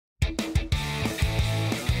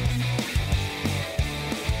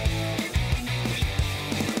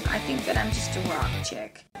but I'm just a rock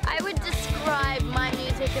chick. I would describe my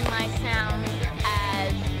music and my sound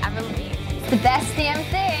as Avril. The best damn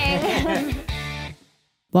thing.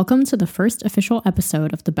 Welcome to the first official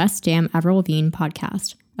episode of the Best Damn Avril Lavigne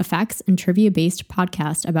podcast, a facts and trivia-based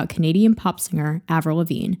podcast about Canadian pop singer Avril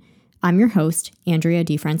Lavigne. I'm your host, Andrea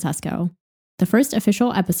DiFrancesco. The first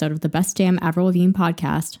official episode of the Best Damn Avril Lavigne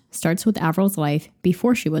podcast starts with Avril's life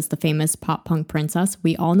before she was the famous pop-punk princess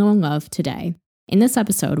we all know and love today. In this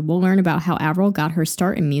episode, we'll learn about how Avril got her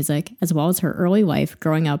start in music, as well as her early life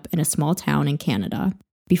growing up in a small town in Canada.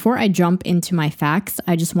 Before I jump into my facts,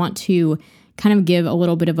 I just want to kind of give a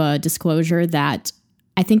little bit of a disclosure that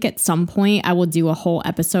I think at some point I will do a whole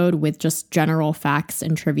episode with just general facts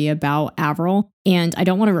and trivia about Avril, and I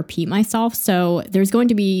don't want to repeat myself. So there's going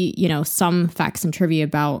to be, some facts and trivia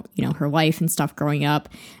about, her life and stuff growing up,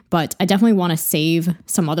 but I definitely want to save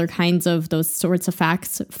some other kinds of those sorts of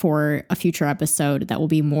facts for a future episode that will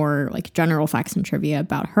be more like general facts and trivia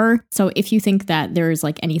about her. So if you think that there's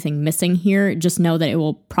like anything missing here, just know that it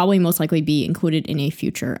will probably most likely be included in a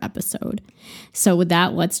future episode. So with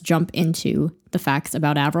that, let's jump into the facts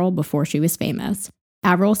about Avril before she was famous.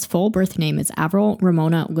 Avril's full birth name is Avril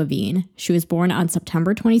Ramona Lavigne. She was born on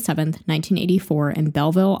September 27, 1984 in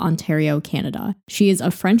Belleville, Ontario, Canada. She is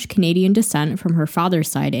of French-Canadian descent from her father's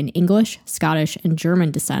side and English, Scottish, and German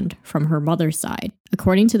descent from her mother's side.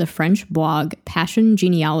 According to the French blog Passion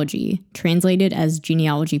Genealogy, translated as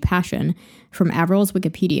Genealogy Passion, from Avril's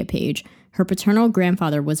Wikipedia page, her paternal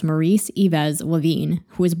grandfather was Maurice Yves Lavigne,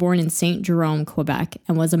 who was born in Saint-Jérôme, Quebec,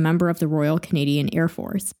 and was a member of the Royal Canadian Air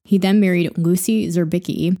Force. He then married Lucie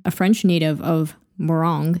Zerbicki, a French native of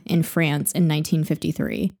Morang in France in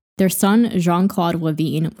 1953. Their son, Jean-Claude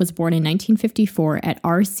Lavigne, was born in 1954 at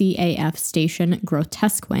RCAF Station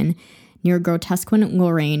Grotesquin, near Grotesquin,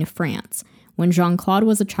 Lorraine, France. When Jean-Claude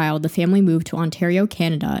was a child, the family moved to Ontario,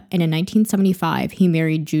 Canada, and in 1975, he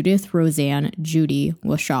married Judith Rosanne Judy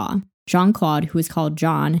Lashaw. Jean-Claude, who is called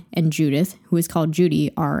John, and Judith, who is called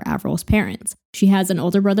Judy, are Avril's parents. She has an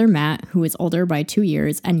older brother, Matt, who is older by 2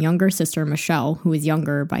 years, and younger sister, Michelle, who is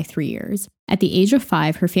younger by 3 years. At the age of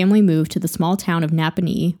 5, her family moved to the small town of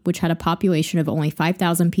Napanee, which had a population of only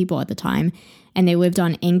 5,000 people at the time, and they lived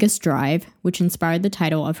on Angus Drive, which inspired the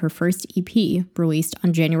title of her first EP, released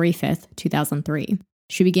on January 5th, 2003.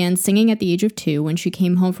 She began singing at the age of 2 when she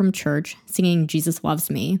came home from church, singing Jesus Loves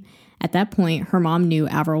Me. At that point, her mom knew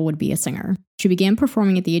Avril would be a singer. She began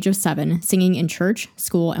performing at the age of 7, singing in church,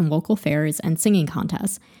 school, and local fairs and singing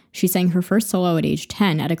contests. She sang her first solo at age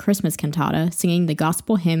 10 at a Christmas cantata, singing the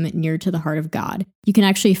gospel hymn Near to the Heart of God. You can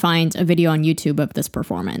actually find a video on YouTube of this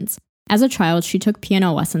performance. As a child, she took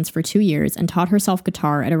piano lessons for 2 years and taught herself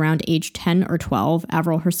guitar at around age 10 or 12.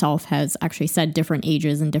 Avril herself has actually said different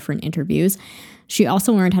ages in different interviews. She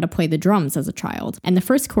also learned how to play the drums as a child, and the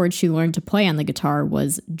first chord she learned to play on the guitar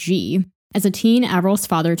was G. As a teen, Avril's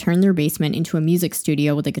father turned their basement into a music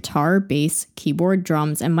studio with a guitar, bass, keyboard,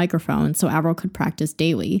 drums, and microphone so Avril could practice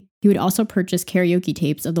daily. He would also purchase karaoke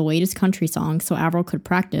tapes of the latest country songs so Avril could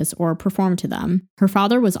practice or perform to them. Her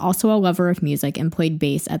father was also a lover of music and played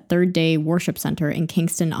bass at Third Day Worship Center in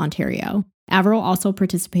Kingston, Ontario. Avril also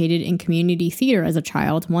participated in community theater as a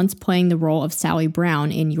child, once playing the role of Sally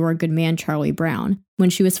Brown in You're a Good Man, Charlie Brown. When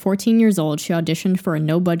she was 14 years old, she auditioned for a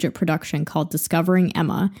no-budget production called Discovering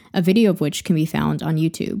Emma, a video of which can be found on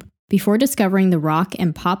YouTube. Before discovering the rock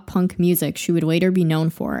and pop-punk music she would later be known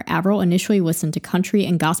for, Avril initially listened to country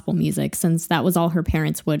and gospel music since that was all her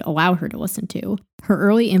parents would allow her to listen to. Her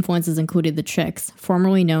early influences included the Chicks,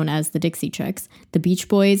 formerly known as the Dixie Chicks, the Beach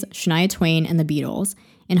Boys, Shania Twain, and the Beatles.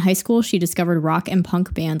 In high school, she discovered rock and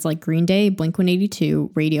punk bands like Green Day,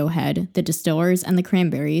 Blink-182, Radiohead, The Distillers, and the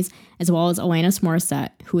Cranberries, as well as Alanis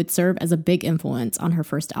Morissette, who would serve as a big influence on her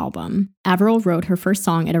first album. Avril wrote her first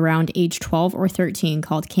song at around age 12 or 13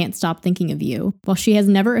 called Can't Stop Thinking of You. While she has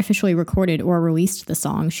never officially recorded or released the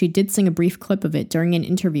song, she did sing a brief clip of it during an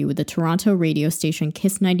interview with the Toronto radio station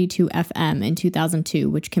Kiss 92 FM in 2002,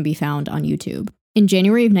 which can be found on YouTube. In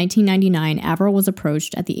January of 1999, Avril was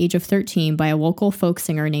approached at the age of 13 by a local folk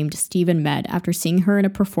singer named Stephen Med after seeing her in a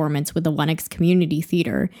performance with the Lenox Community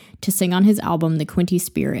Theater to sing on his album The Quinty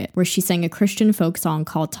Spirit, where she sang a Christian folk song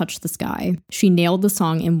called Touch the Sky. She nailed the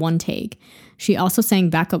song in one take. She also sang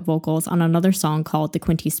backup vocals on another song called The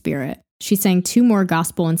Quinty Spirit. She sang 2 more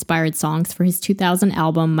gospel-inspired songs for his 2000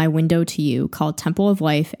 album My Window to You called Temple of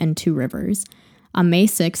Life and Two Rivers. On May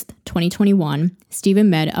 6, 2021, Stephen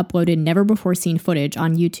Med uploaded never-before-seen footage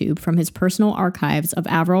on YouTube from his personal archives of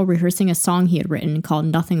Avril rehearsing a song he had written called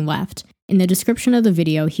Nothing Left. In the description of the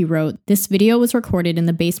video, he wrote, "This video was recorded in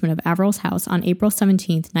the basement of Avril's house on April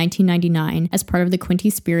 17, 1999, as part of the Quinty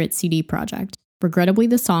Spirit CD project. Regrettably,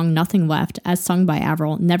 the song Nothing Left, as sung by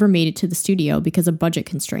Avril, never made it to the studio because of budget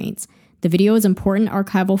constraints. The video is important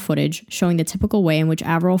archival footage showing the typical way in which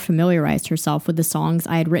Avril familiarized herself with the songs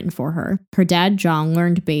I had written for her. Her dad, John,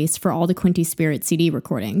 learned bass for all the Quinty Spirit CD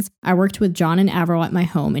recordings. I worked with John and Avril at my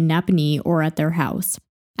home in Napanee or at their house.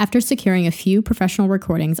 After securing a few professional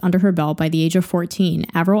recordings under her belt by the age of 14,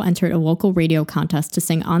 Avril entered a local radio contest to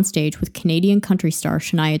sing on stage with Canadian country star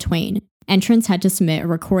Shania Twain. Entrants had to submit a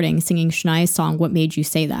recording singing Shania's song What Made You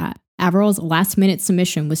Say That. Avril's last-minute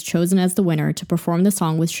submission was chosen as the winner to perform the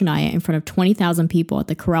song with Shania in front of 20,000 people at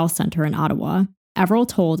the Corel Center in Ottawa. Avril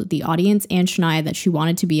told the audience and Shania that she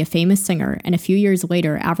wanted to be a famous singer, and a few years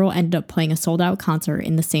later, Avril ended up playing a sold-out concert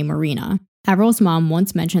in the same arena. Avril's mom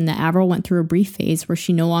once mentioned that Avril went through a brief phase where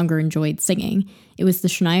she no longer enjoyed singing. It was the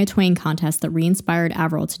Shania Twain contest that re-inspired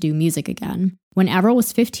Avril to do music again. When Avril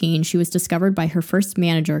was 15, she was discovered by her first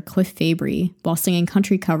manager, Cliff Fabry, while singing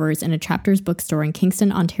country covers in a Chapters bookstore in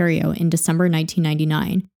Kingston, Ontario in December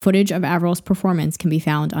 1999. Footage of Avril's performance can be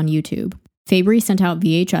found on YouTube. Fabry sent out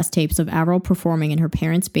VHS tapes of Avril performing in her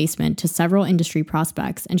parents' basement to several industry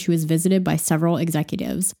prospects, and she was visited by several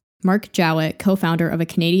executives. Mark Jowett, co-founder of a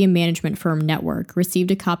Canadian management firm Network,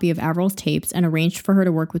 received a copy of Avril's tapes and arranged for her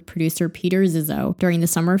to work with producer Peter Zizzo during the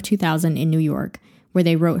summer of 2000 in New York, where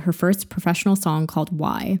they wrote her first professional song called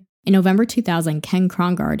Why. In November 2000, Ken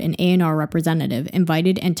Krongard, an A&R representative,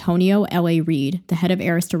 invited Antonio L.A. Reid, the head of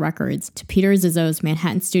Arista Records, to Peter Zizzo's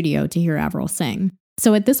Manhattan studio to hear Avril sing.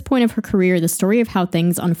 So at this point of her career, the story of how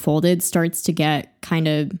things unfolded starts to get kind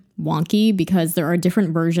of wonky because there are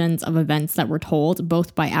different versions of events that were told,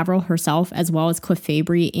 both by Avril herself as well as Cliff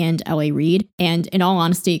Fabry and L.A. Reid. And in all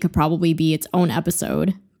honesty, it could probably be its own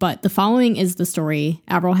episode. But the following is the story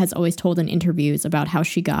Avril has always told in interviews about how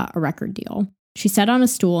she got a record deal. She sat on a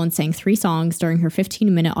stool and sang 3 songs during her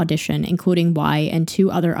 15-minute audition, including Why and 2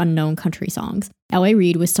 other unknown country songs. L.A.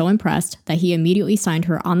 Reid was so impressed that he immediately signed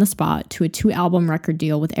her on the spot to a 2-album record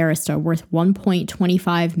deal with Arista worth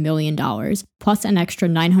 $1.25 million, plus an extra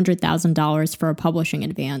 $900,000 for a publishing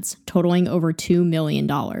advance, totaling over $2 million.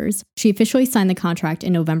 She officially signed the contract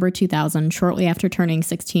in November 2000, shortly after turning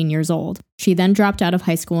 16 years old. She then dropped out of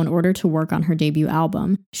high school in order to work on her debut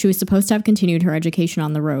album. She was supposed to have continued her education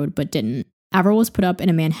on the road, but didn't. Avril was put up in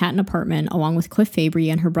a Manhattan apartment along with Cliff Fabry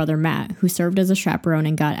and her brother Matt, who served as a chaperone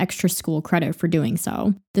and got extra school credit for doing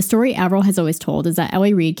so. The story Avril has always told is that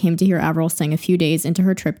L.A. Reid came to hear Avril sing a few days into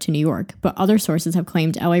her trip to New York, but other sources have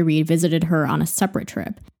claimed L.A. Reid visited her on a separate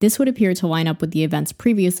trip. This would appear to line up with the events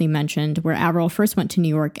previously mentioned, where Avril first went to New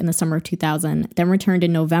York in the summer of 2000, then returned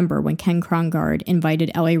in November when Ken Krongard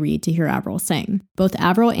invited L.A. Reid to hear Avril sing. Both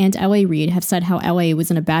Avril and L.A. Reid have said how L.A.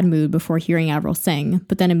 was in a bad mood before hearing Avril sing,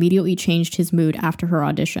 but then immediately changed his mood after her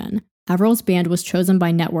audition. Avril's band was chosen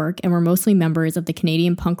by Network and were mostly members of the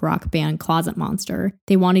Canadian punk rock band Closet Monster.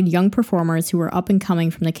 They wanted young performers who were up and coming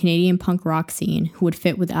from the Canadian punk rock scene who would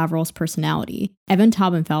fit with Avril's personality. Evan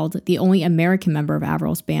Taubenfeld, the only American member of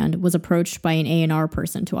Avril's band, was approached by an A&R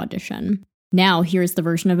person to audition. Now, here's the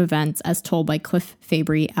version of events as told by Cliff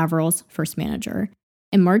Fabry, Avril's first manager.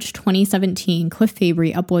 In March 2017, Cliff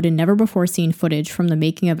Fabry uploaded never-before-seen footage from the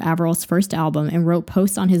making of Avril's first album and wrote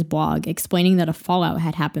posts on his blog explaining that a fallout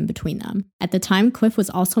had happened between them. At the time, Cliff was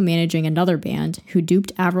also managing another band who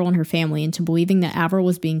duped Avril and her family into believing that Avril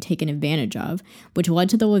was being taken advantage of, which led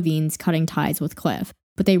to the Levines cutting ties with Cliff.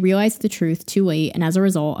 But they realized the truth too late, and as a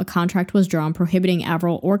result, a contract was drawn prohibiting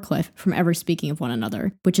Avril or Cliff from ever speaking of one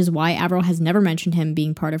another, which is why Avril has never mentioned him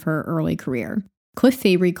being part of her early career. Cliff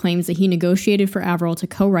Fabry claims that he negotiated for Avril to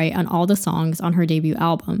co-write on all the songs on her debut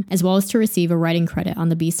album, as well as to receive a writing credit on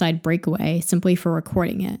the B-side Breakaway simply for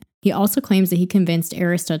recording it. He also claims that he convinced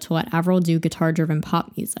Arista to let Avril do guitar-driven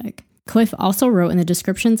pop music. Cliff also wrote in the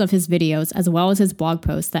descriptions of his videos as well as his blog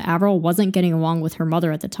posts that Avril wasn't getting along with her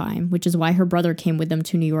mother at the time, which is why her brother came with them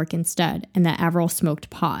to New York instead, and that Avril smoked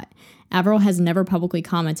pot. Avril has never publicly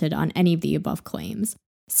commented on any of the above claims.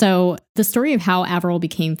 So, the story of how Avril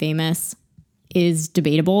became famous is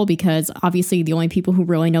debatable because obviously the only people who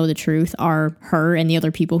really know the truth are her and the other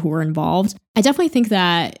people who were involved. I definitely think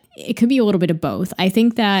that it could be a little bit of both. I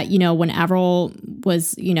think that, when Avril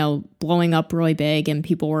was, blowing up really big and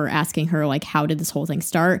people were asking her, like, how did this whole thing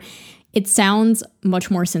start? It sounds much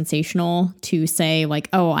more sensational to say, like,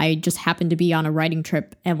 oh, I just happened to be on a writing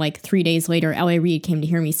trip and, like, 3 days later, L.A. Reid came to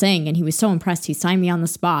hear me sing and he was so impressed he signed me on the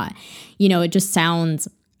spot. It just sounds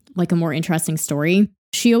like a more interesting story.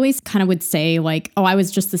 She always kind of would say, like, oh, I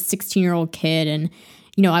was just this 16-year-old kid and,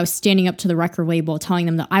 I was standing up to the record label telling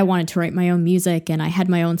them that I wanted to write my own music and I had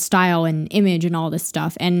my own style and image and all this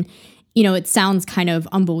stuff. And you know, it sounds kind of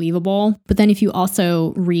unbelievable. But then if you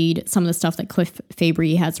also read some of the stuff that Cliff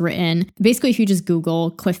Fabry has written, basically if you just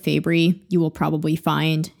Google Cliff Fabry, you will probably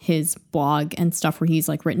find his blog and stuff where he's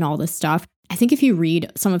like written all this stuff. I think if you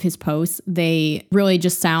read some of his posts, they really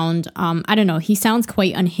just sound, I don't know, he sounds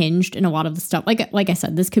quite unhinged in a lot of the stuff. Like I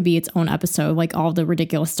said, this could be its own episode, like all the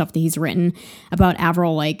ridiculous stuff that he's written about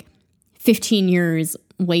Avril, like 15 years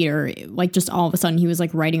later, like just all of a sudden he was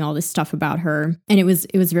like writing all this stuff about her. And it was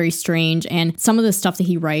very strange. And some of the stuff that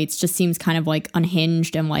he writes just seems kind of like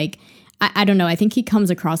unhinged and like, I don't know. I think he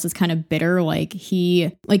comes across as kind of bitter. Like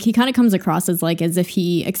he kind of comes across as like as if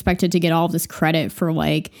he expected to get all of this credit for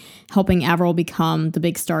like helping Avril become the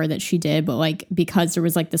big star that she did. But like because there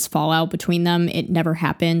was like this fallout between them, it never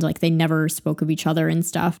happened. Like they never spoke of each other and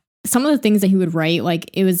stuff. Some of the things that he would write,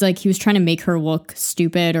 like it was like he was trying to make her look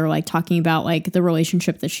stupid or like talking about like the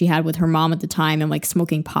relationship that she had with her mom at the time and like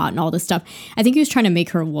smoking pot and all this stuff. I think he was trying to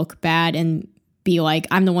make her look bad and be like,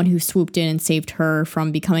 I'm the one who swooped in and saved her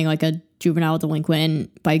from becoming like a juvenile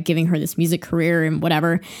delinquent by giving her this music career and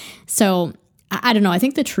whatever. So I don't know. I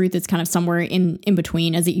think the truth is kind of somewhere in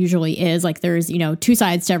between, as it usually is. Like there's, you know, two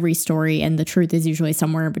sides to every story and the truth is usually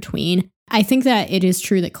somewhere in between. I think that it is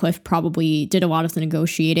true that Cliff probably did a lot of the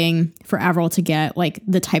negotiating for Avril to get like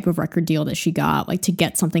the type of record deal that she got, like to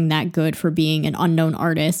get something that good for being an unknown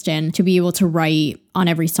artist and to be able to write on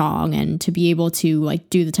every song and to be able to like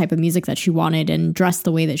do the type of music that she wanted and dress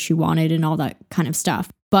the way that she wanted and all that kind of stuff.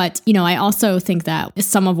 But, you know, I also think that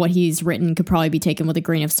some of what he's written could probably be taken with a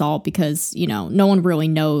grain of salt because, you know, no one really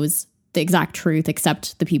knows the exact truth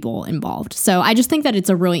except the people involved. So I just think that it's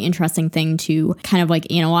a really interesting thing to kind of like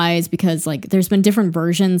analyze because like there's been different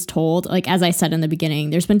versions told. Like as I said in the beginning,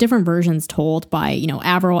 there's been different versions told by, you know,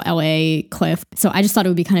 Avril, LA, Cliff. So I just thought it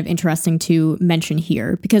would be kind of interesting to mention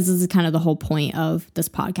here because this is kind of the whole point of this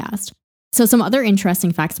podcast. So some other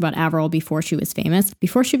interesting facts about Avril before she was famous.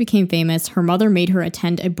 Before she became famous, her mother made her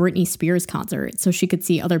attend a Britney Spears concert so she could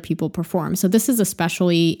see other people perform. So this is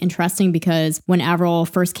especially interesting because when Avril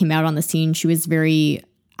first came out on the scene, she was very,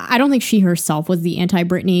 I don't think she herself was the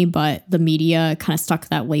anti-Britney, but the media kind of stuck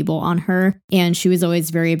that label on her. And she was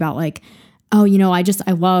always very about like, oh, you know, I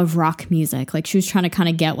love rock music. Like she was trying to kind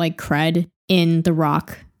of get like cred in the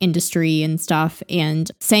rock industry and stuff, and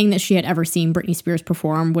saying that she had ever seen Britney Spears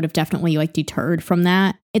perform would have definitely like deterred from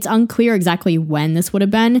that. It's unclear exactly when this would have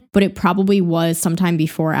been, but it probably was sometime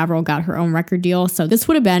before Avril got her own record deal. So this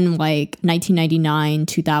would have been like 1999,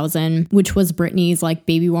 2000, which was Britney's like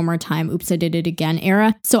Baby One More Time, Oops, I Did It Again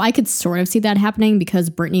era. So I could sort of see that happening because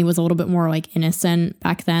Britney was a little bit more like innocent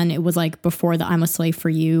back then. It was like before the I'm a Slave for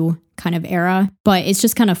You kind of era. But it's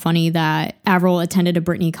just kind of funny that Avril attended a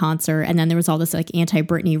Britney concert and then there was all this like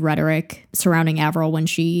anti-Britney rhetoric surrounding Avril when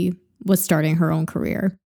she was starting her own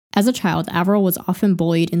career. As a child, Avril was often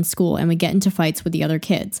bullied in school and would get into fights with the other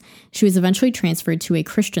kids. She was eventually transferred to a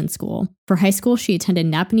Christian school. For high school, she attended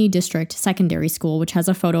Napanee District Secondary School, which has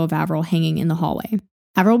a photo of Avril hanging in the hallway.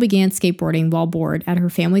 Avril began skateboarding while bored at her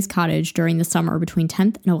family's cottage during the summer between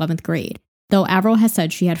 10th and 11th grade. Though Avril has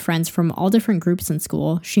said she had friends from all different groups in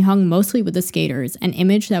school, she hung mostly with the skaters, an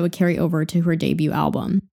image that would carry over to her debut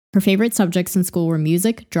album. Her favorite subjects in school were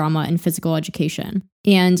music, drama, and physical education.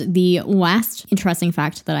 And the last interesting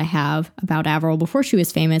fact that I have about Avril before she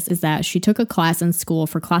was famous is that she took a class in school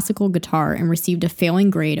for classical guitar and received a failing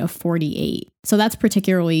grade of 48. So that's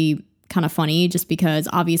particularly kind of funny just because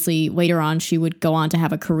obviously later on she would go on to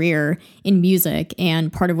have a career in music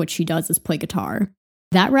and part of what she does is play guitar.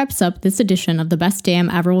 That wraps up this edition of the Best Damn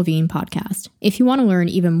Avril Lavigne podcast. If you want to learn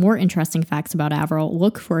even more interesting facts about Avril,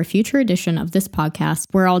 look for a future edition of this podcast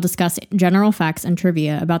where I'll discuss general facts and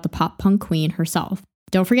trivia about the pop punk queen herself.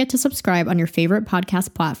 Don't forget to subscribe on your favorite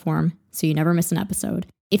podcast platform so you never miss an episode.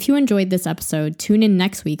 If you enjoyed this episode, tune in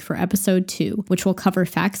next week for episode 2, which will cover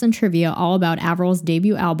facts and trivia all about Avril's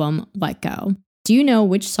debut album, Let Go. Do you know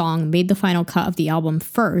which song made the final cut of the album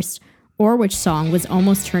first, or which song was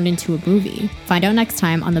almost turned into a movie? Find out next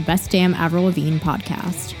time on the Best Damn Avril Lavigne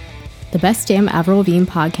podcast. The Best Damn Avril Lavigne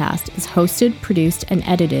podcast is hosted, produced, and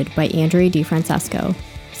edited by Andrea DiFrancesco.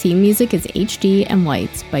 Theme music is HD and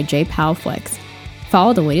Lights by J. Powell Flicks.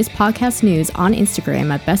 Follow the latest podcast news on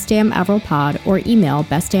Instagram at bestdamnavrilpod or email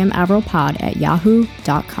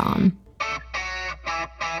bestdamnavrilpod@yahoo.com.